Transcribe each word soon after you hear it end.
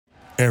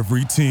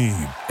Every team,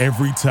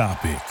 every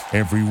topic,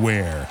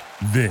 everywhere.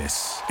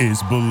 This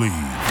is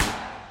BLeav.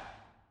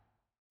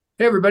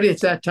 Hey, everybody,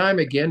 it's that time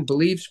again.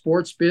 BLeav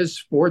Sports Biz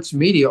Sports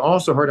Media,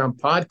 also heard on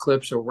pod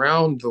clips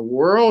around the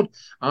world.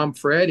 I'm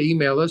Fred.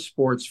 Email us,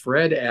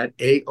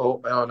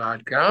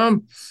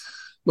 sportsfred@aol.com.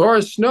 Laura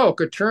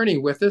Snoke, attorney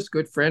with us,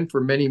 good friend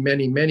for many,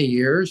 many, many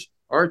years.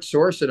 Art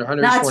Sorce at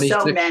 126.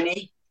 Not so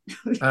many.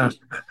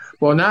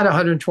 Well, not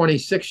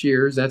 126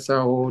 years. That's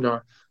how old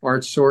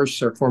Art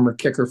Sorce, our former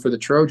kicker for the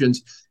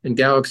Trojans in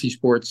Galaxy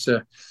Sports,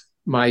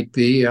 might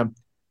be.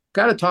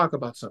 Got to talk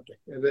about something,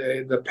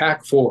 the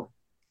Pac-4.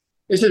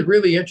 This is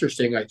really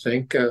interesting, I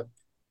think. Of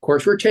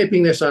course, we're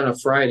taping this on a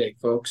Friday,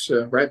 folks,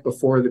 right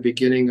before the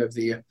beginning of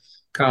the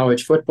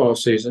college football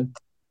season.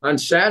 On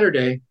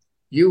Saturday,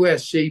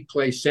 USC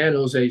plays San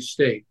Jose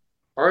State.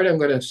 Art, I'm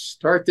going to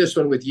start this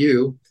one with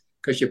you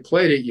because you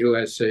played at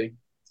USC.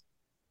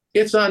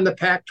 It's on the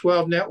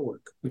Pac-12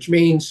 network, which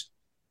means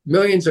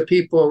millions of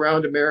people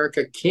around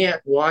America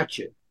can't watch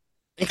it.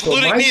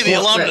 Including me, the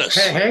alumnus.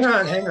 Hang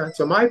on.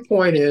 So my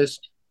point is,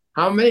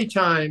 how many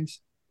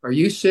times are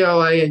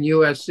UCLA and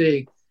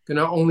USC going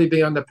to only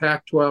be on the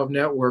Pac-12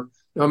 network,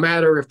 no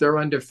matter if they're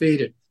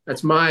undefeated?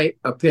 That's my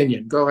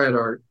opinion. Go ahead,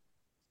 Art.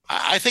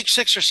 I think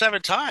 6 or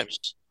 7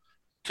 times.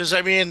 Because,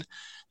 I mean,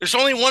 there's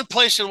only one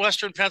place in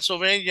Western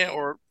Pennsylvania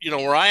or,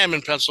 where I am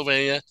in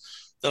Pennsylvania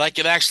that I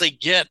could actually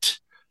get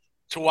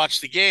to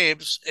watch the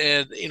games.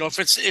 And,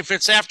 if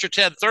it's after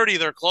 10:30,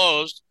 they're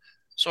closed.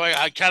 So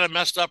I kind of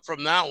messed up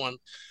from that one.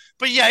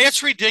 But, yeah,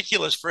 it's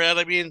ridiculous, Fred.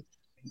 I mean,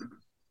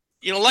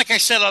 like I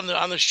said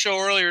on the show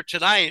earlier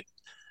tonight,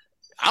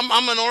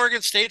 I'm an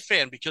Oregon State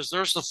fan because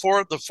there's the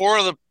four of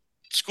the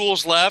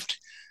schools left.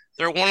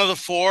 They're one of the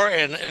 4,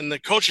 and the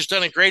coach has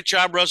done a great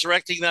job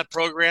resurrecting that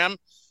program.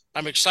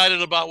 I'm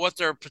excited about what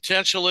their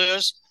potential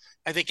is.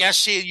 I think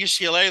SC and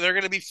UCLA, they're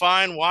going to be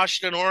fine.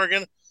 Washington,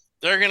 Oregon,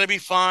 they're going to be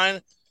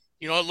fine.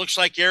 It looks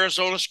like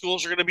Arizona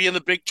schools are going to be in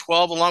the Big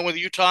 12 along with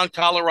Utah and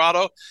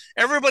Colorado.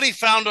 Everybody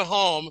found a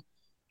home.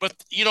 But,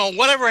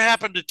 whatever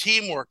happened to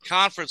teamwork,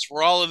 conference,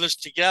 we're all in this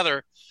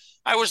together.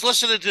 I was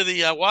listening to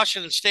the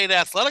Washington State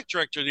athletic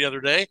director the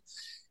other day.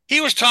 He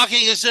was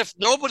talking as if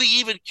nobody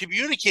even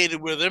communicated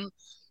with him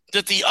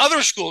that the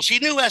other schools, he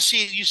knew SC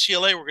and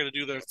UCLA were going to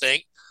do their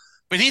thing,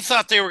 but he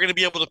thought they were going to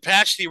be able to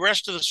patch the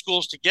rest of the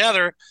schools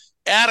together,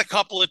 add a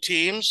couple of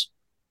teams,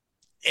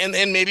 and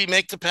maybe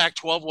make the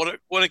Pac-12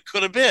 what it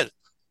could have been.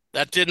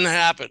 That didn't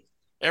happen.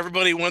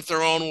 Everybody went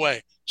their own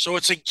way. So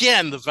it's,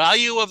 again, the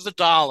value of the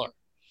dollar.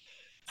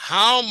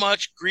 How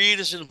much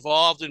greed is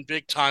involved in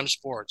big-time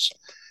sports?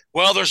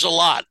 Well, there's a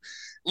lot.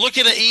 Look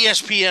at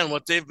ESPN,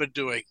 what they've been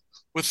doing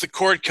with the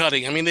cord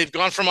cutting. I mean, they've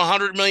gone from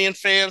 100 million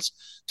fans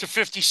to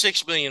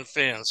 56 million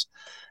fans.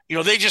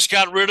 They just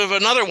got rid of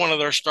another one of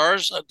their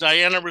stars,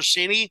 Diana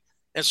Rossini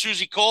and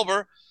Susie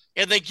Colbert,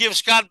 and they give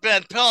Scott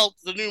Van Pelt,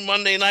 the new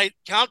Monday night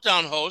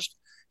countdown host.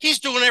 He's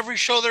doing every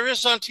show there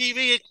is on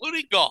TV,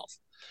 including golf.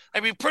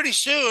 I mean, pretty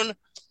soon,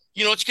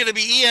 it's going to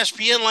be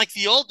ESPN like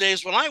the old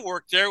days when I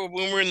worked there, when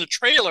we were in the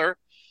trailer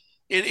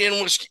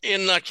in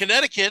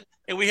Connecticut,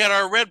 and we had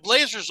our red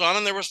blazers on,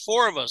 and there was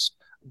 4 of us: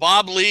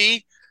 Bob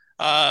Lee,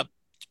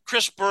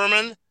 Chris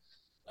Berman,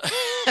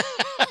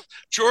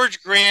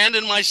 George Grand,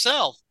 and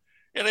myself.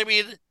 And I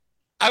mean,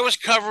 I was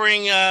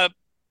covering,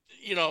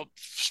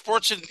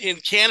 sports in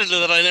Canada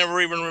that I never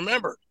even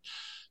remembered.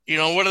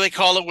 What do they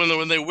call it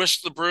when they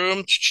whisk the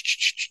broom?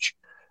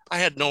 I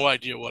had no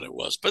idea what it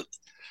was, but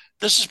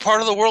this is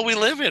part of the world we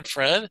live in,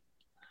 Fred.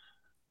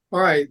 All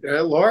right,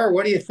 Laura,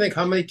 what do you think?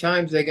 How many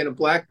times are they going to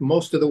black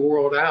most of the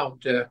world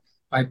out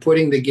by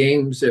putting the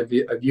games of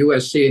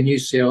USC and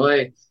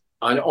UCLA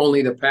on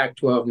only the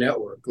Pac-12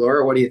 network?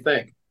 Laura, what do you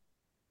think?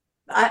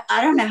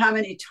 I don't know how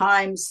many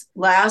times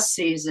last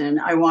season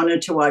I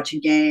wanted to watch a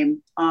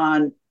game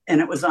and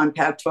it was on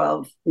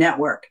Pac-12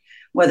 network.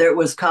 Whether it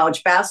was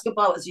college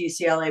basketball, it was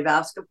UCLA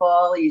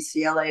basketball,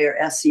 UCLA or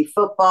SC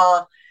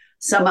football,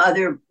 some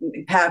other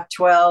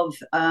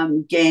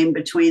Pac-12 game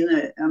between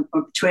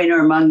or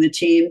among the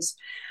teams.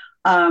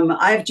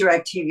 I have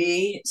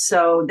DirecTV,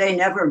 so they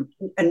never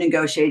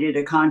negotiated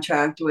a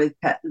contract with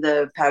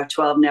the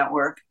Pac-12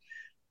 network.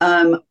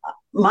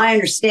 My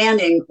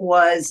understanding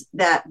was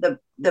that the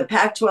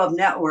Pac-12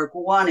 network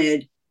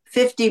wanted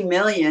 $50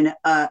 million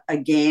a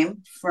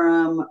game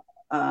from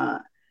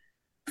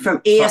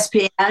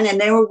ESPN, and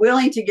they were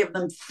willing to give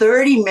them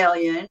 $30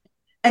 million,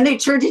 and they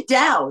turned it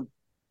down.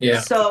 Yeah.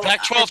 So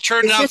Pac-12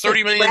 turned down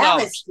 $30 million.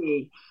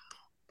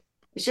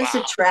 It's just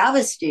a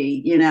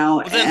travesty,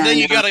 Well, then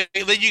you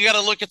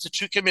gotta look at the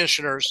 2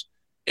 commissioners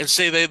and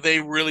say they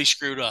really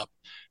screwed up.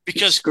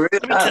 Because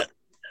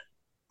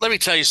let me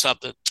tell you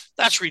something.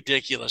 That's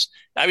ridiculous.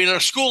 I mean, a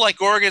school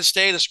like Oregon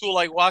State, a school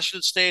like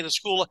Washington State,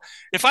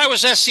 if I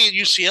was SC and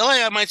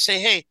UCLA, I might say,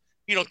 hey,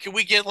 can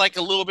we get like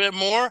a little bit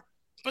more?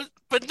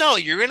 But no,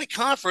 you're in a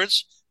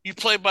conference. You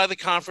play by the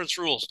conference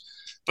rules.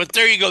 But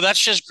there you go. That's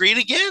just greed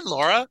again,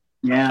 Laura.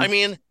 Yeah. I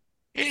mean,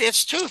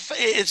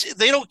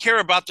 they don't care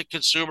about the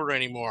consumer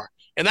anymore.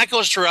 And that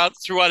goes throughout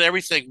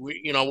everything.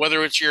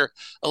 Whether it's your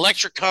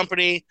electric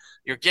company,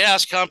 your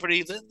gas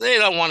company, they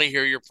don't want to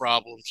hear your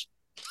problems.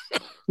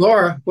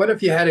 Laura, what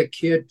if you had a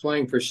kid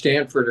playing for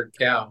Stanford or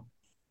Cal,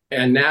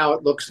 and now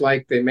it looks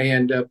like they may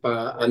end up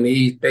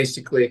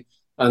basically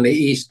on the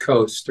East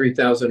Coast,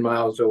 3,000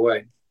 miles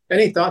away?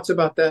 Any thoughts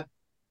about that?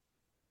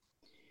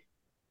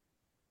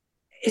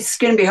 It's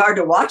going to be hard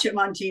to watch them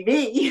on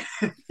TV.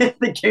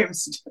 The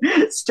games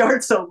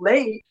start so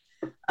late.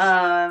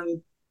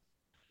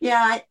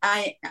 Yeah,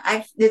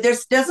 there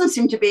doesn't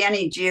seem to be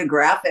any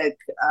geographic.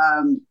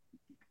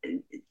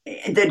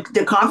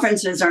 The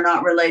conferences are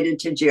not related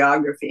to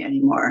geography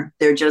anymore.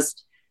 They're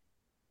just,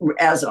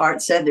 as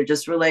Art said, they're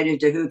just related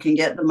to who can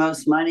get the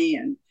most money.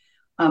 And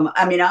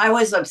I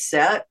was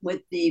upset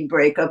with the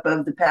breakup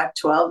of the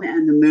Pac-12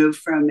 and the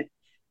move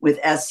with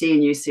SC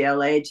and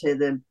UCLA to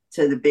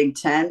the Big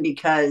Ten,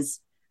 because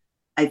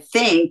I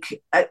think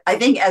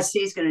SC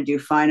is going to do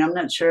fine. I'm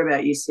not sure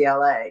about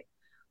UCLA.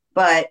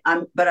 But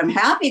I'm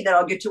happy that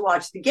I'll get to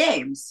watch the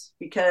games,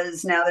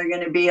 because now they're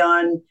going to be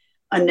on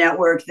a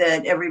network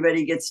that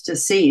everybody gets to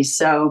see.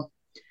 So,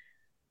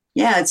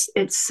 yeah,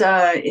 it's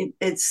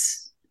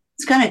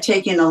kind of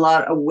taking a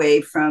lot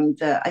away from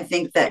I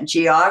think that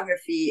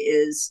geography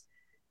is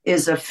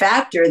a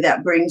factor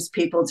that brings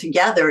people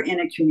together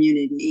in a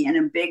community, in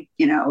a big,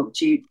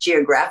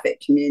 geographic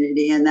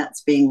community, and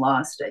that's being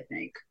lost, I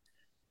think,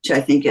 which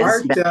I think is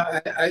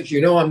Art. As you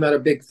know, I'm not a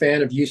big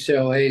fan of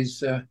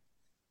UCLA's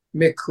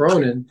Mick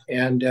Cronin,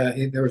 and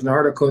there was an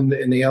article in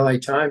the LA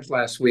Times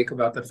last week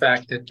about the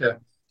fact that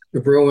the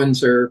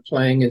Bruins are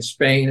playing in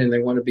Spain and they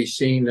want to be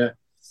seen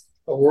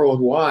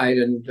worldwide.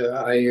 And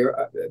they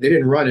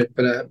didn't run it,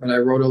 but I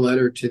wrote a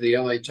letter to the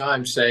LA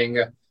Times saying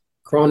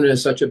Cronin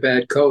is such a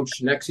bad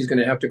coach. Next, he's going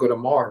to have to go to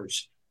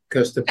Mars,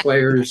 because the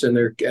players and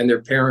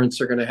their parents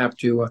are going to have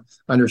to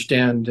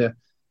understand.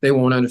 They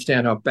won't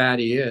understand how bad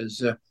he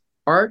is.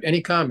 Art,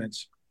 any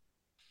comments?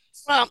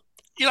 Well,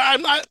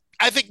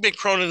 I think Mick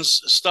Cronin's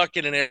stuck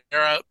in an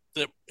era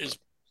that is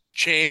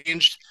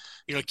changed.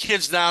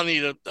 Kids now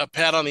need a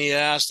pat on the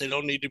ass. They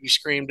don't need to be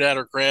screamed at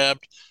or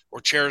grabbed or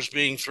chairs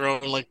being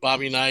thrown like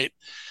Bobby Knight.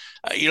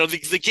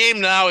 The game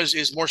now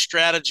is more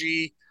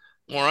strategy,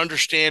 more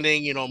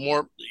understanding.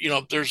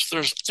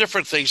 There's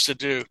different things to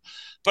do.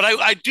 But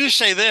I do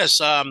say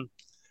this. I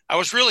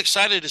was real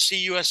excited to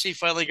see USC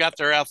finally got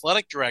their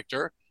athletic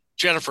director,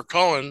 Jennifer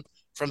Cohen,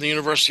 from the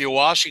University of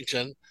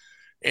Washington.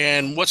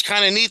 And what's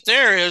kind of neat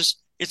there is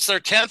it's their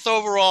 10th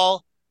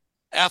overall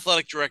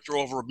athletic director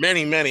over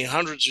many, many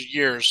hundreds of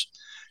years.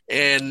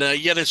 And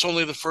yet it's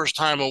only the first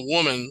time a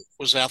woman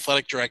was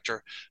athletic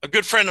director. A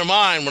good friend of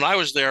mine, when I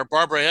was there,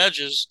 Barbara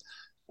Hedges,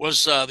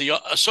 was the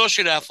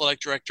associate athletic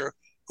director,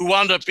 who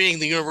wound up being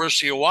the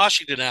University of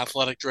Washington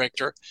athletic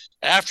director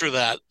after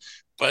that.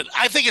 But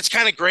I think it's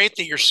kind of great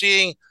that you're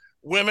seeing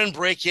women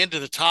break into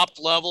the top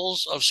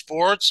levels of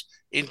sports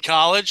in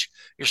college.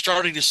 You're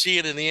starting to see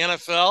it in the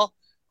NFL.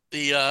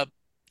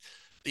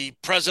 The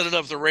president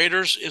of the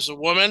Raiders is a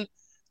woman.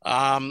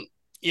 I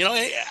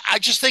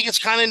just think it's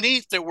kind of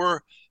neat that we're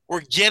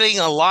getting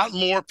a lot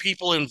more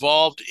people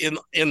involved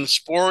in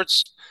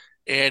sports,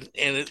 and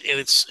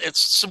it's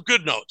some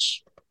good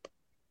notes.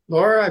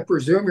 Laura, I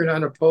presume you're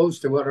not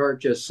opposed to what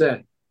Art just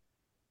said.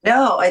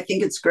 No, I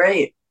think it's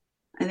great.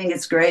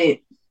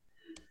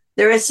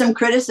 There is some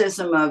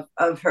criticism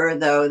of her,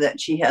 though, that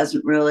she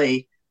hasn't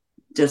really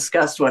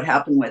discussed what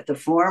happened with the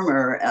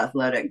former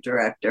athletic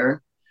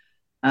director.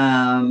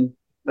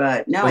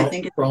 But no, I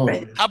think it's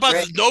great. How about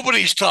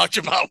nobody's talked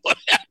about what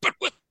happened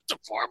with the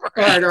former?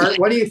 All right, Art,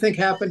 what do you think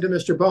happened to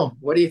Mr. Bone?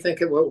 What do you think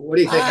happened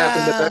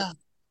to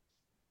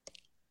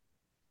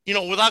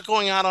that? Without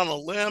going out on a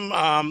limb,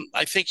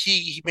 I think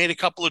he made a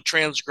couple of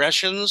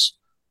transgressions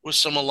with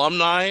some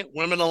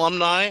women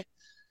alumni,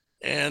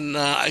 and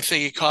I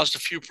think it caused a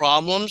few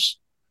problems.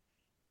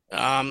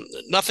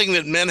 Nothing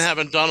that men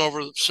haven't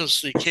done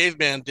since the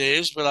caveman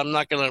days, but I'm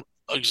not going to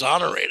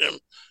exonerate him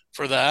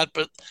for that.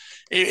 But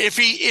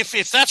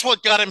if that's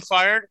what got him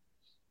fired,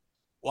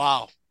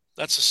 wow,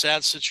 that's a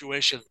sad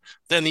situation.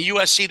 Then the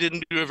USC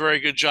didn't do a very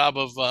good job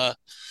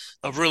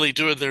of really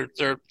doing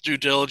their due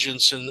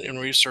diligence and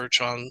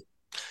research on.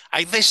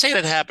 They say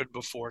that happened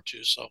before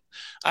too, so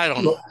I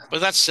don't know,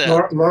 but that's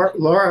sad.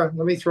 Laura,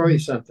 let me throw you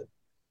something.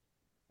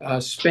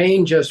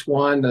 Spain just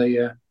won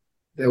the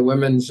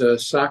women's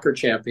soccer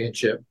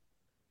championship,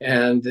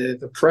 and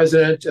the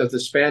president of the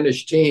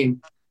Spanish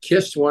team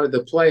kissed one of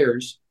the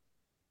players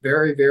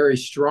very, very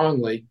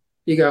strongly.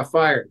 He got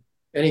fired.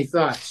 Any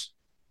thoughts?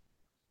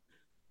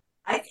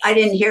 I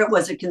didn't hear it.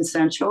 Was it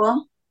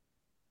consensual?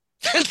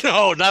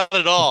 No, not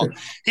at all.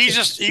 He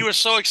was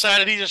so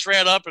excited. He just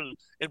ran up and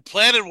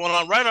planted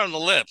one right on the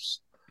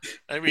lips.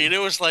 I mean,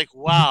 it was like,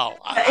 wow.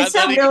 It's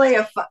not really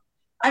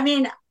I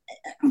mean,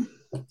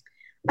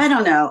 I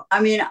don't know.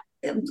 I mean,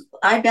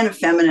 I've been a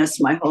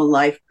feminist my whole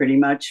life pretty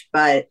much,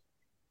 but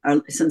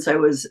since I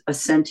was a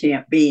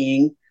sentient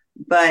being,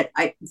 but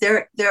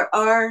there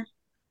are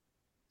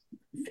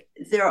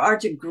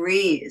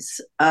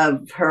degrees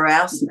of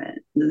harassment.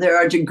 There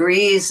are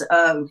degrees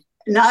of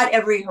not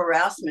every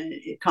harassment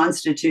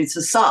constitutes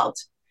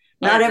assault.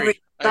 Not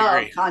every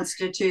assault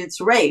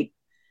constitutes rape.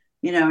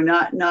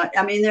 Not.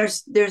 I mean,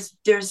 there's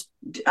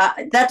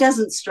that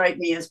doesn't strike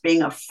me as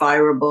being a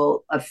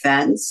fireable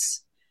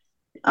offense.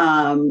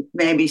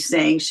 Maybe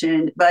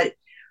sanctioned, but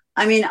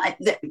I mean,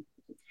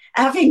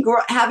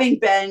 having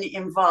been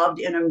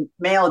involved in a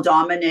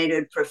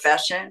male-dominated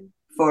profession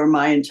for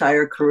my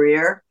entire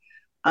career,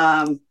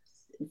 there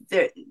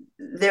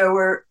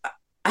were,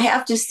 I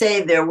have to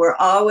say, there were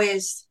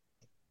always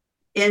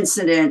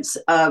incidents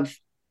of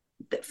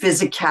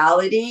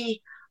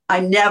physicality. I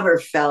never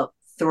felt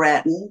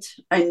threatened.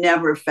 I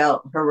never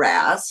felt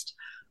harassed.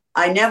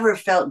 I never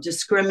felt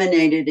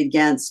discriminated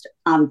against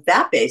on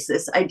that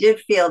basis. I did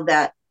feel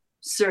that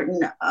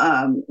certain,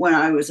 when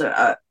I was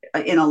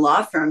in a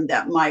law firm,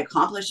 that my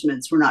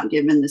accomplishments were not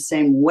given the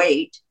same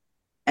weight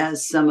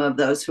as some of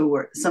those who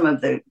were some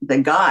of the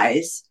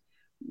guys.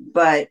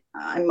 But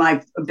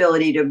my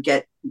ability to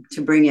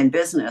bring in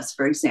business,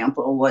 for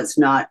example, was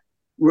not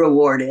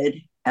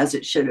rewarded as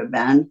it should have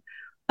been.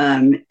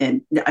 And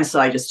so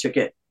I just took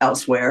it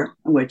elsewhere,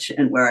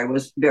 where I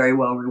was very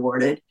well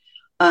rewarded.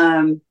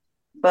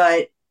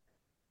 But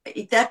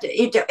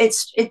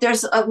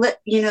there's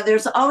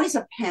always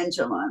a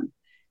pendulum,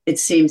 it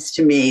seems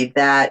to me,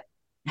 that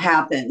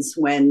happens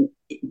when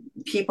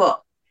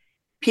people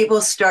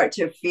start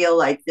to feel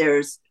like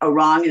there's a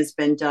wrong has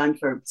been done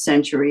for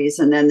centuries,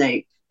 and then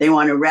they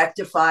want to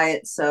rectify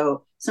it.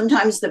 So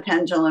sometimes the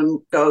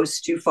pendulum goes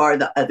too far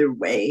the other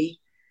way.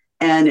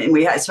 And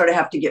we sort of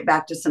have to get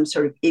back to some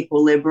sort of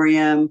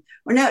equilibrium.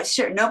 Or no,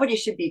 sure, nobody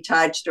should be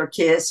touched or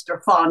kissed or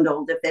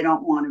fondled if they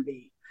don't want to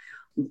be.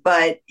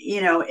 But,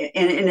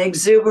 an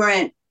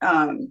exuberant,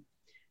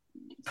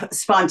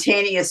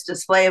 spontaneous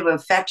display of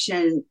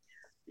affection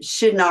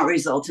should not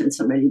result in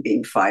somebody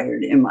being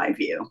fired, in my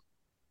view.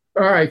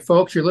 All right,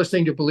 folks, you're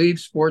listening to BLeav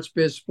Sports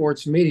Biz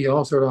Sports Media,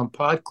 also on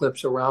pod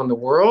clips around the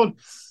world.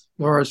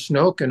 Laura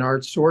Snoke and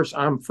Art Sorce.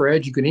 I'm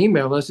Fred. You can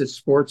email us at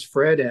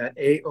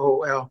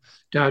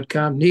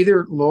sportsfred@aol.com.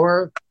 Neither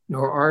Laura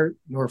nor Art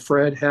nor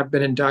Fred have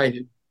been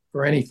indicted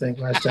for anything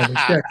last time we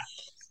checked.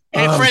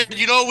 Hey, Fred,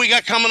 we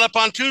got coming up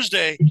on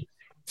Tuesday,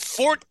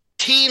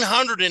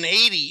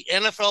 1,480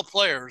 NFL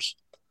players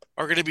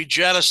are going to be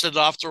jettisoned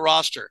off the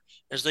roster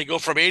as they go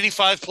from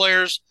 85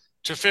 players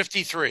to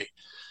 53.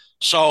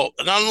 So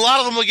a lot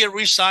of them will get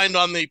re-signed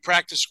on the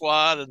practice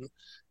squad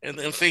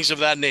and things of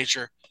that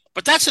nature.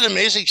 But that's an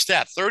amazing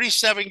stat.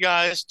 37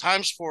 guys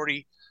times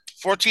 40,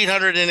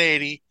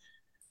 1,480.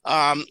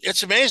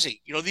 It's amazing.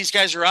 These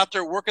guys are out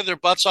there working their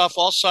butts off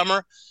all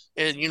summer,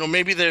 and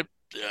maybe the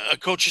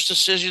coach's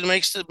decision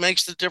makes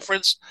the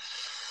difference.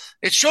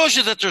 It shows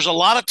you that there's a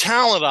lot of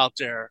talent out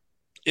there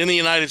in the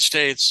United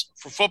States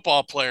for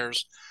football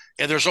players,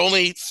 and there's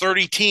only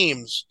 30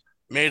 teams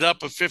made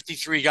up of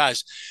 53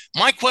 guys.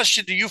 My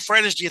question to you,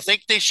 Fred, is: do you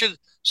think they should,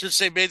 since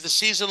they made the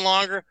season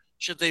longer,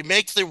 should they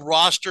make the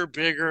roster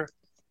bigger?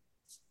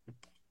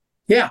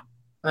 Yeah,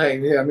 I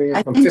mean,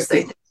 from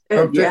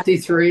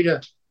 53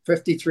 to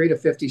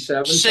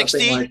 57, 60,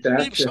 something like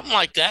that. Something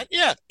like that,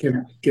 yeah.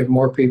 Give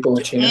more people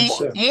a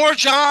chance. More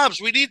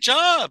jobs. We need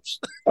jobs.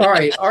 All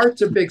right,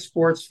 Art's a big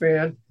sports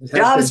fan.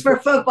 Jobs for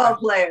football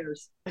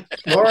players.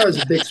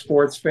 Laura's a big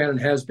sports fan and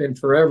has been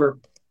forever.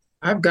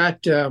 I've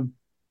got,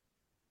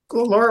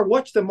 Laura,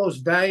 what's the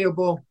most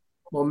valuable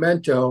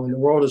memento in the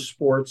world of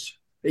sports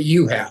that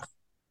you have?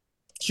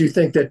 Do you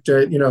think that,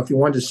 if you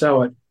wanted to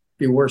sell it, it'd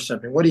be worth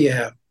something? What do you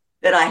have?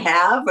 That I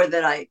have, or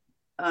that I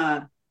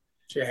have?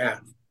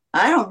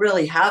 I don't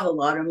really have a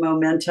lot of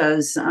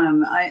mementos.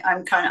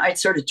 I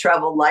sort of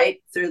travel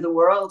light through the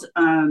world.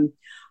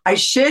 I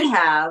should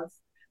have.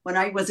 When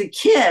I was a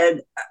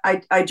kid,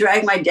 I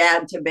dragged my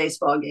dad to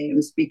baseball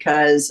games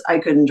because I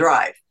couldn't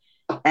drive,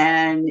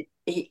 and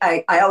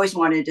I always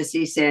wanted to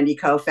see Sandy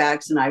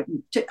Koufax, and I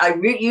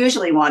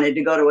usually wanted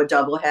to go to a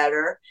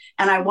doubleheader,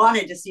 and I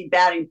wanted to see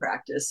batting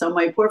practice. So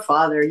my poor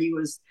father,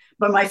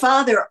 but my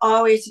father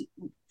always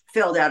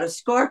filled out a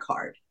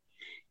scorecard.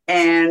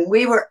 And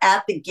we were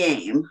at the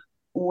game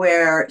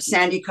where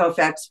Sandy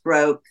Koufax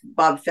broke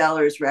Bob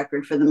Feller's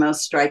record for the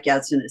most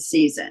strikeouts in a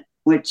season,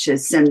 which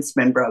has since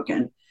been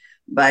broken.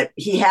 But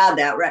he had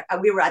that.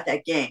 We were at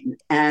that game.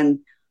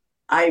 And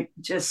I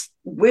just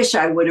wish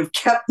I would have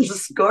kept the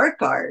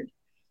scorecard.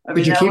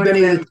 Did you keep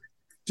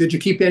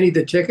any of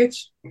the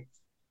tickets?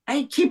 I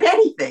didn't keep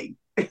anything.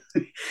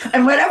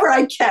 And whatever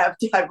I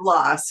kept, I've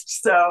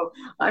lost. So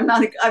I'm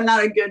not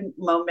a good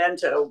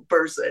memento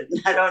person.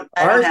 I don't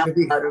have a lot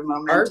of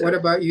memento. Art, what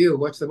about you?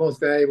 What's the most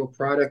valuable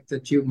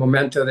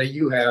memento that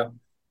you have?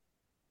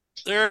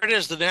 There it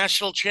is, the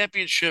national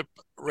championship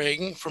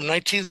ring from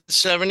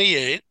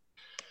 1978,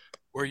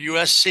 where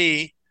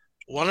USC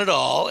won it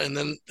all. And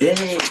then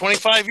for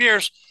 25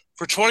 years,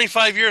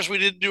 we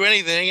didn't do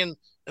anything. And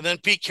then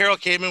Pete Carroll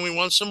came and we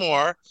won some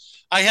more.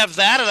 I have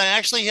that, and I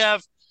actually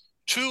have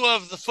two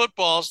of the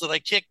footballs that I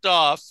kicked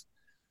off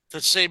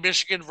that say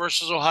Michigan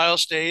versus Ohio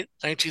State,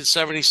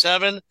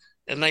 1977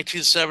 and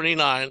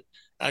 1979.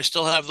 I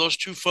still have those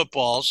two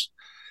footballs.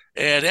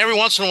 And every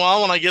once in a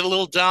while, when I get a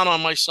little down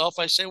on myself,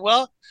 I say,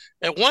 well,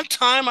 at one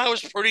time I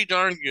was pretty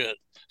darn good.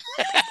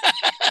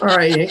 All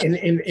right.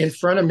 In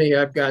front of me,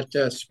 I've got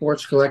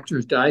Sports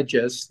Collector's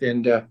Digest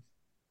and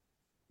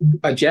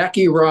a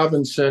Jackie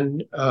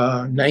Robinson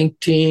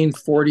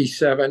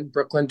 1947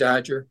 Brooklyn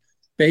Dodger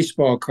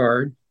baseball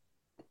card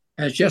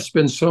has just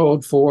been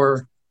sold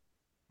for,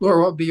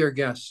 Laura, what would be your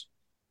guess?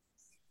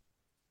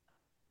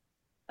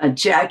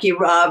 Jackie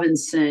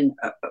Robinson.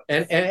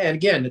 And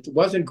again, it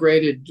wasn't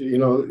graded,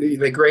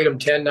 they grade them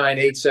 10, 9,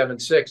 8, 7,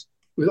 6. It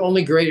was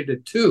only graded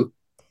at 2.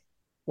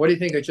 What do you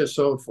think it just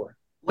sold for?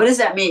 What does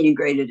that mean, you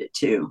graded it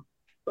 2?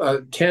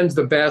 10's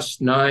the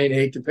best, 9,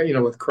 8,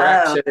 with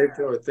cracks in it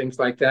or things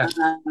like that.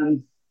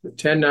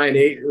 10, 9,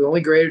 8, it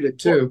only graded at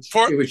 2.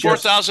 It was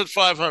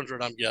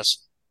 4,500, I'm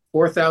guessing.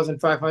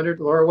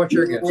 4,500. Laura, what's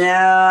your guess?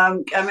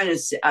 No,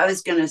 I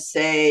was gonna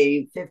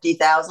say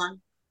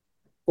 50,000.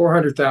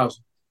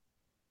 400,000.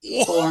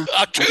 A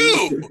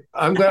 2.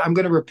 I'm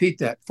gonna repeat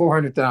that.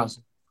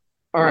 400,000.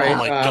 All right. Oh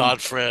my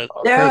God, Fred.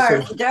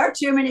 There are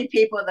too many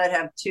people that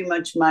have too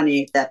much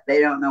money that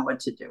they don't know what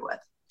to do with.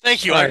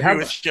 Thank you. I agree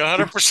with you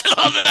 100%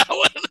 on that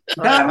one.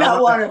 I'm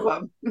not one of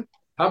them.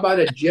 How about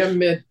a Gem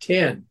Mint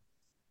 10,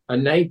 a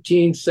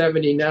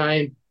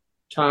 1979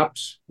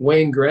 Topps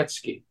Wayne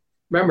Gretzky?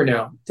 Remember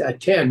now, a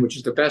 10, which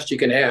is the best you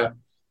can have.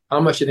 How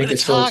much do you think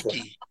it's sold for?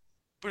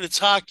 But it's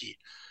hockey.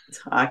 It's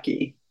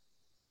hockey.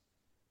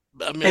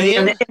 $1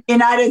 million? In the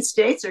United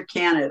States or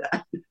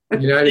Canada?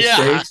 United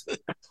States.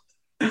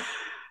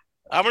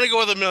 I'm going to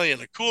go with $1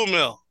 million. A cool $1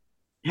 million.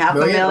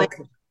 $500,000.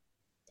 Okay.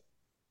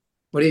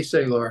 What do you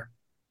say, Laura?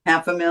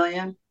 $500,000.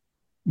 $1.2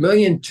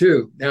 million.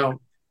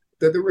 Now,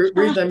 the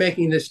reason I'm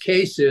making this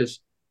case is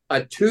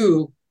a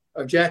 2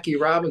 of Jackie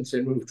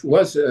Robinson, which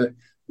was it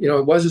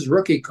was his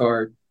rookie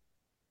card,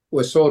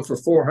 was sold for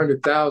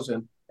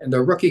 $400,000, and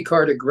the rookie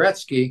card of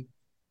Gretzky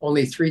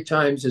only 3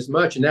 times as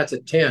much, and that's a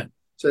 10.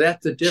 So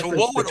that's the difference.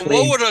 So what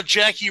would a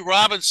Jackie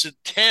Robinson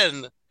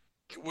 10?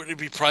 Would it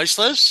be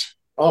priceless?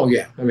 Oh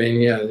yeah, I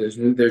mean there's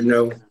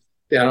no.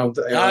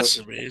 That's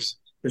amazing.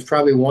 There's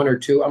probably 1 or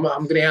 2. I'm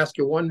going to ask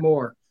you one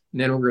more,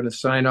 and then we're going to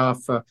sign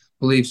off.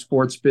 BLeav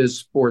Sports Biz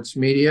Sports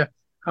Media.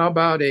 How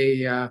about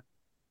a?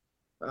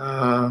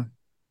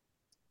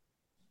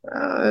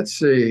 Let's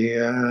see.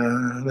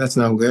 That's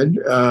no good.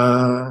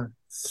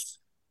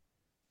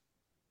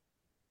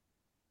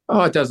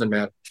 It doesn't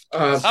matter.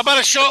 How about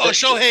a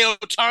Shohei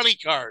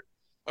Ohtani card,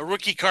 a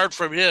rookie card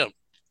from him?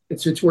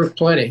 It's worth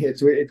plenty.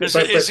 Is it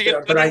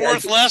going to be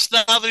worth less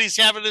now that he's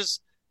having his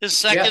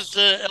second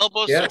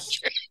elbow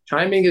surgery?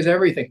 Timing is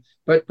everything.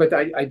 But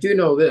I do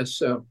know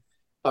this: a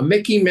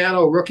Mickey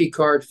Mantle rookie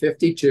card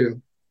 52,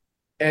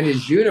 and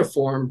his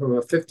uniform from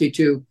a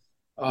 52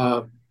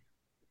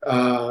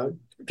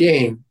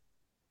 game,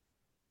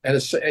 and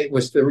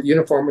the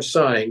uniform was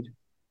signed.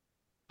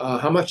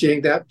 How much do you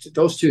think that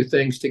those two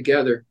things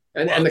together?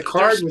 And the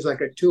card was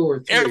like a 2 or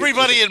 3.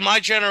 Everybody in my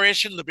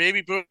generation, the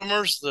baby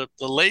boomers, the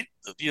late,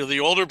 the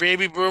older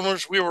baby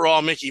boomers, we were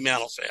all Mickey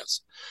Mantle fans.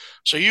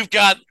 So you've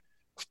got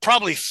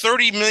probably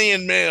 30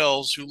 million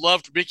males who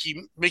loved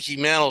Mickey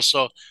Mantle.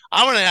 So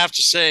I'm going to have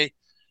to say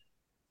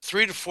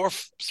 3, 4,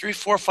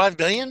 5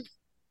 million.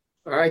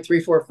 All right,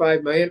 3, 4,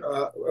 5 million.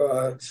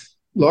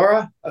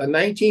 Laura, a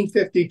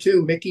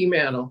 1952 Mickey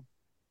Mantle.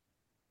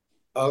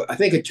 I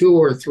think a 2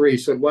 or a 3,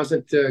 so it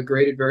wasn't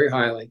graded very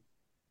highly.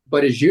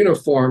 But his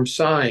uniform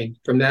signed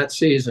from that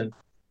season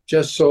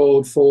just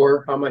sold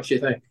for how much you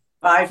think?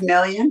 $5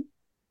 million.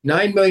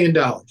 $9 million.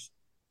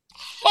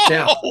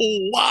 Wow!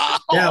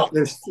 Now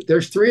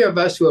there's 3 of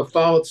us who have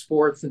followed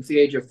sports since the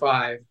age of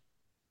 5,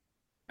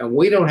 and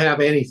we don't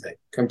have anything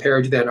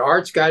compared to that.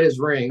 Art's got his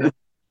ring.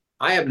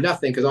 I have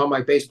nothing because all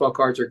my baseball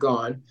cards are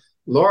gone.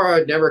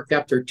 Laura never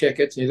kept her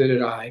tickets, neither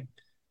did I.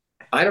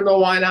 I don't know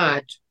why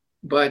not,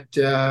 but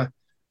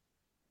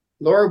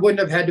Laura wouldn't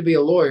have had to be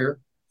a lawyer.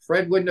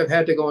 Fred wouldn't have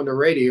had to go into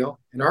radio,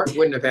 and Art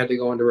wouldn't have had to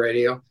go into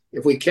radio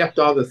if we kept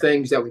all the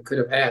things that we could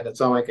have had.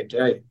 That's all I can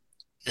tell you.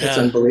 Yeah. It's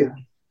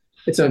unbelievable.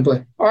 It's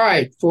unbelievable. All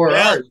right, for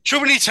Art. Too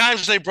many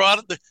times they brought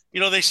it.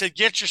 They said,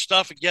 "Get your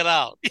stuff and get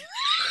out."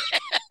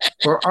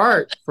 For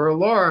Art, for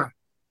Laura,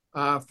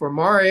 for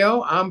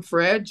Mario, I'm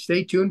Fred.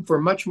 Stay tuned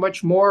for much,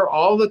 much more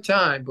all the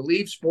time.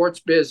 BLeav Sports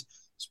Biz,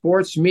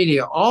 Sports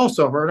Media,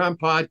 also heard on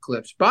Pod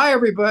Clips. Bye,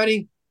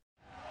 everybody.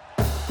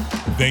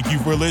 Thank you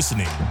for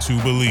listening to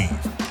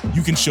BLeav.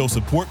 You can show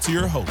support to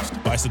your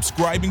host by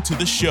subscribing to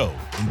the show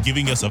and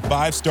giving us a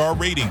 5-star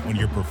rating on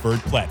your preferred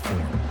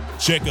platform.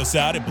 Check us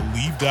out at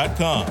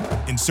BLeav.com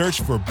and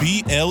search for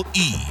BLeav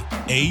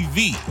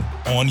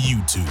on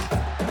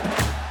YouTube.